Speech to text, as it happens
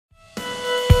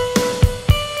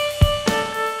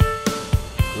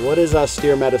What is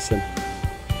austere medicine?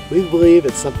 We believe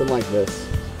it's something like this.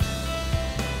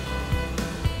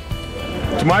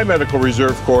 To my Medical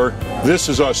Reserve Corps, this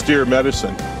is austere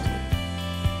medicine.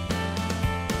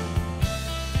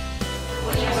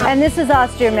 And this is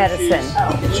austere medicine.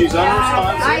 She's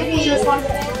unresponsive.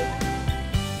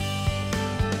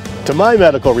 To my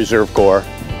Medical Reserve Corps,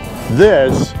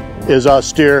 this is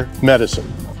austere medicine.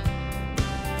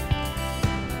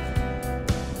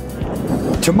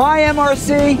 To my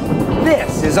MRC,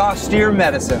 this is austere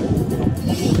medicine.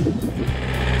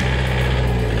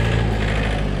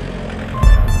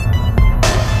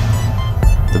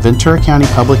 The Ventura County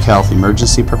Public Health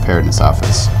Emergency Preparedness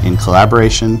Office, in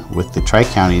collaboration with the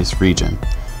Tri-Counties region,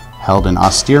 held an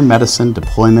austere medicine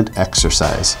deployment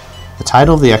exercise. The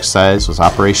title of the exercise was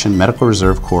Operation Medical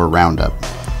Reserve Corps Round Up.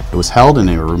 It was held in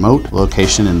a remote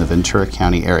location in the Ventura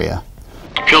County area.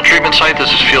 Field treatment site,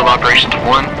 this is Field Operations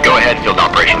 1. Go ahead, Field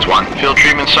Operations 1. Field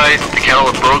treatment site, the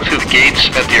cattle have broke through the gates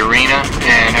at the arena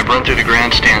and have run through the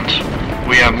grandstands.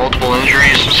 We have multiple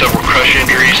injuries, several crush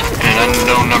injuries, and an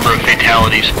unknown number of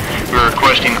fatalities. We're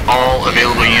requesting all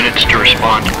available units to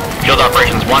respond. Field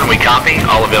Operations 1, we copy.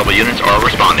 All available units are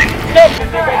responding.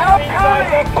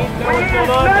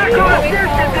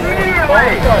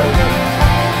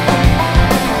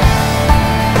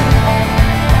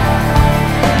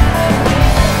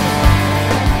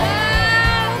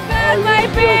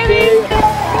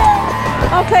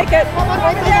 I'll take it.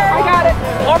 I got it.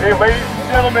 Hey, ladies and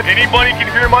gentlemen, anybody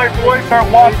can hear my voice, start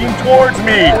walking towards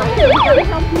me.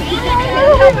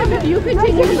 You can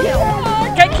take it.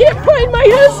 I can't find my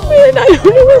husband. I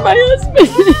don't know where my husband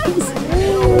is.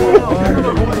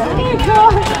 Oh my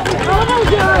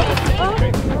God.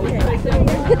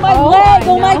 My leg.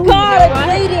 Oh my God.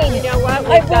 I'm bleeding. You know what? I'm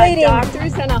bleeding.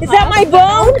 Is that my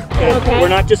bone? Okay. We're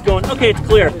not just going, okay, it's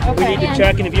clear. Okay. We need to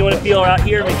check, and if you want to feel her out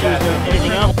here, make sure there's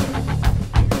anything else.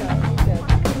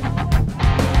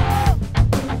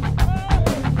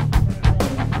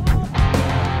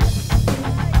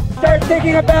 Start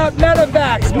thinking about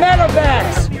medevacs.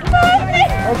 Medevacs. Okay,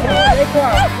 take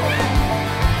off.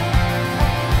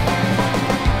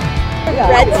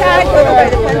 Red tag over by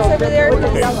the fence over there.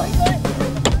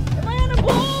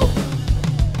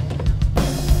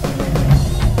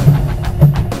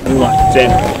 Zen,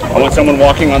 I want someone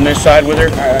walking on this side with her.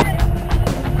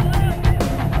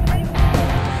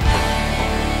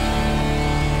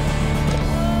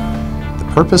 The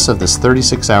purpose of this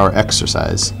 36-hour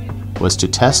exercise was to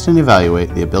test and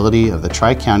evaluate the ability of the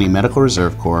Tri-County Medical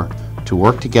Reserve Corps to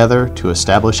work together to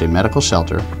establish a medical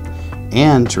shelter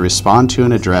and to respond to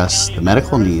and address the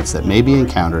medical needs that may be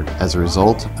encountered as a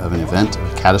result of an event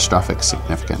of catastrophic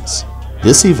significance.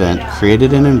 This event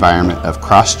created an environment of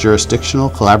cross-jurisdictional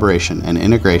collaboration and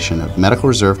integration of Medical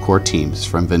Reserve Corps teams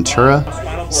from Ventura,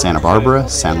 Santa Barbara,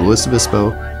 San Luis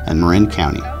Obispo, and Marin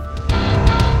County.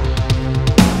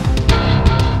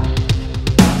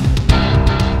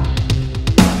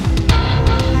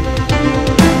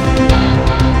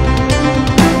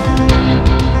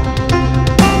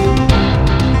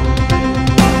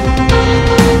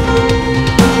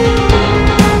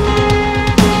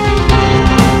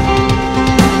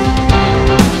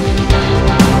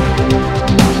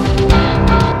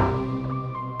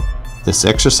 This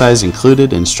exercise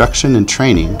included instruction and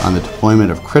training on the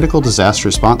deployment of critical disaster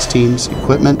response teams,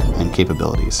 equipment, and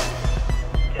capabilities.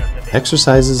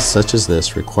 Exercises such as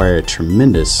this require a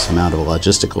tremendous amount of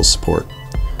logistical support.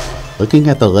 Looking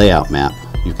at the layout map,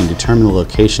 you can determine the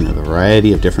location of a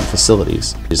variety of different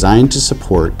facilities designed to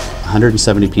support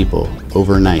 170 people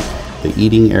overnight. The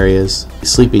eating areas, the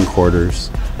sleeping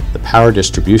quarters, the power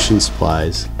distribution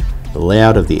supplies, the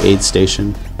layout of the aid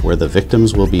station, where the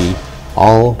victims will be,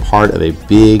 all part of a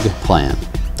big plan.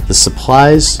 The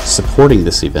supplies supporting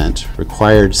this event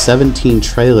required 17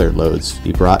 trailer loads to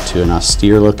be brought to an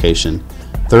austere location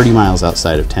 30 miles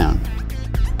outside of town.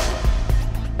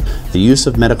 The use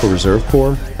of Medical Reserve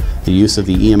Corps, the use of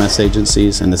the EMS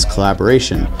agencies, and this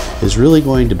collaboration is really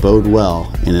going to bode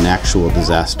well in an actual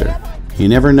disaster. You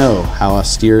never know how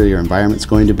austere your environment's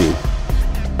going to be.